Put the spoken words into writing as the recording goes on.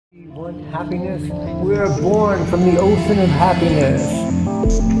We want happiness. We are born from the ocean of happiness.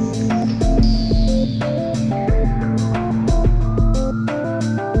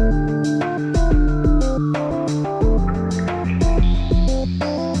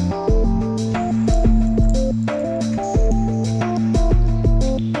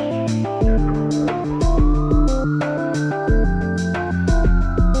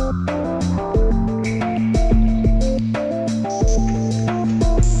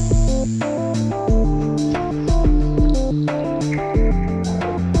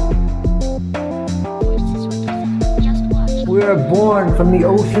 We are born from the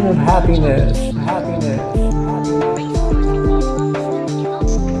ocean of happiness.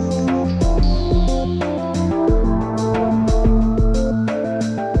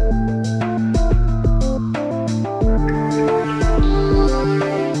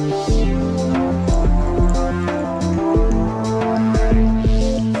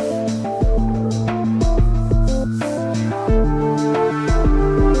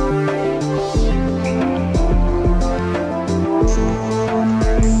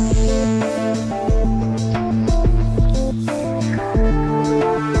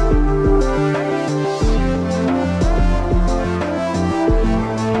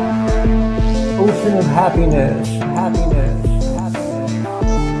 Ocean of happiness.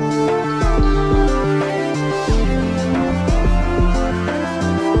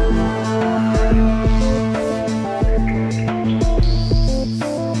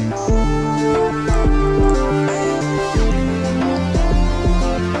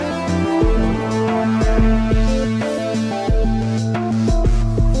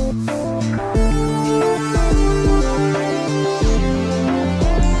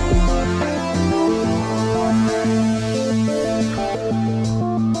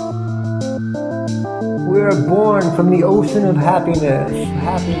 We are born from the ocean of happiness.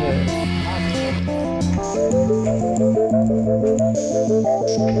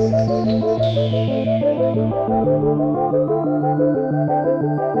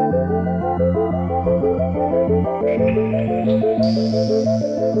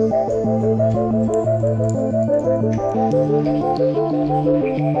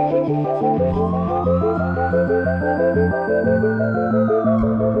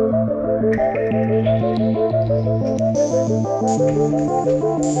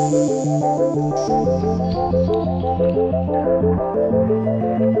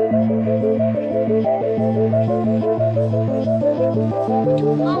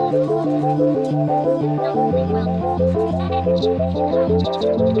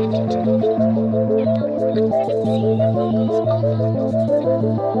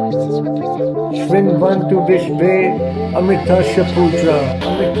 Shrinvantu Vishve Amitasya Putra.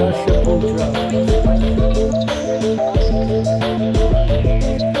 Amitasya Putra.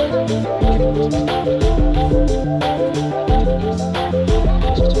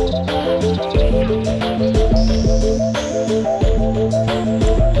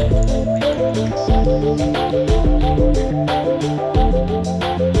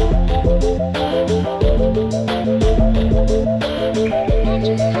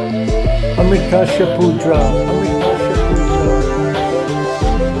 Amitasya Putra.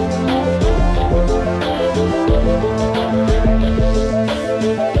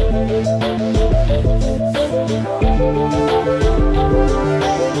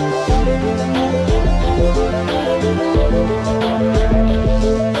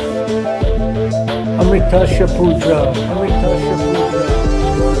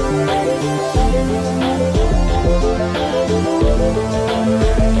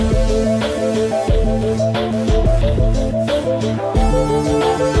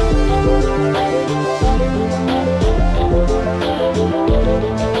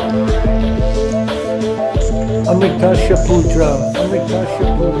 Amitasya Putra.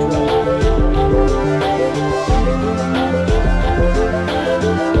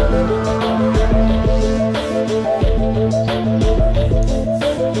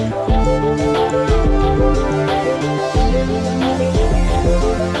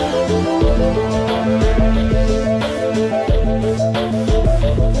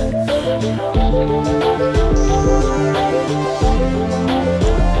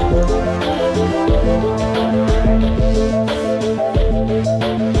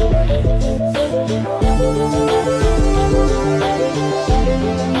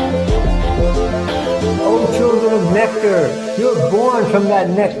 Nectar. You're born from that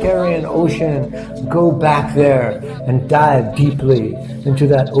nectarian ocean. Go back there and dive deeply into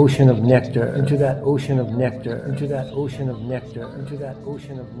that ocean of nectar, into that ocean of nectar, into that ocean of nectar, into that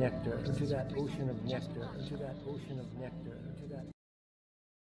ocean of nectar, into that ocean of nectar, into that ocean of nectar.